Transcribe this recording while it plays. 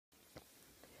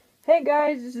Hey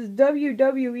guys, this is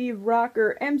WWE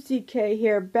Rocker MCK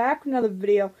here, back with another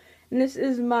video, and this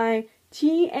is my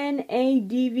TNA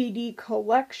DVD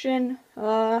collection.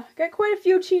 Got quite a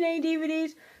few TNA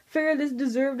DVDs, figured this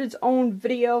deserved its own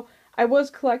video. I was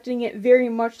collecting it very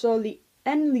much so the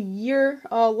end of the year,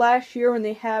 last year when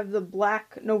they have the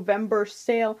Black November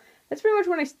sale. That's pretty much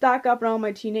when I stock up on all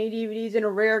my TNA DVDs, in a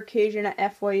rare occasion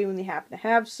at FYE when they happen to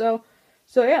have so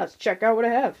yeah, let's check out what I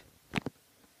have.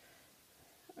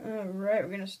 Alright, we're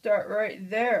going to start right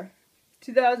there.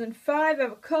 2005, I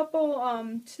have a couple.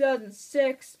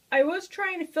 2006, I was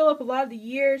trying to fill up a lot of the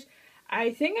years.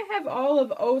 I think I have all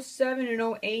of 07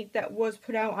 and 08 that was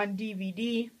put out on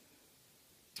DVD.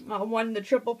 One of the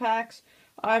triple packs.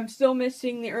 I'm still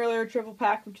missing the earlier triple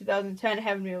pack from 2010. I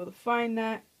haven't been able to find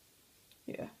that.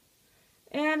 Yeah.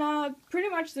 And pretty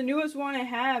much the newest one I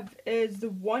have is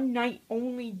the One Night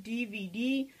Only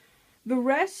DVD. The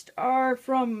rest are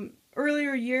from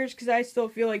earlier years because I still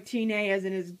feel like TNA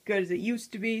isn't as good as it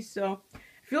used to be. So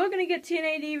if you're looking to get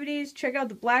TNA DVDs, check out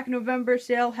the Black November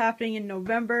sale happening in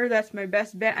November. That's my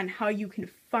best bet on how you can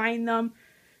find them.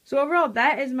 So overall,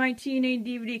 that is my TNA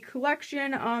DVD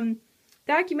collection.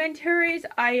 Documentaries,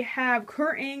 I have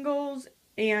Kurt Angle's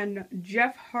and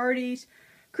Jeff Hardy's.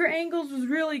 Kurt Angle's was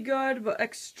really good, but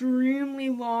extremely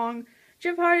long.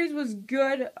 Jeff Hardy's was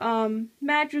good.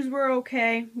 Matches were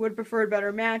okay. Would have preferred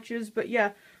better matches, but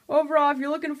yeah. Overall, if you're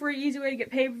looking for an easy way to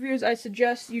get pay-per-views, I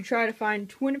suggest you try to find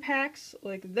twin packs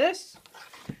like this.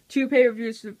 2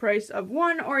 pay-per-views for the price of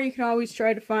 1, or you can always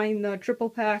try to find the triple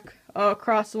pack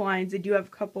across the lines. They do have a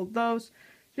couple of those.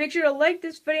 Make sure to like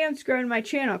this video and subscribe to my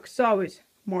channel, because always,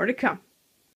 more to come.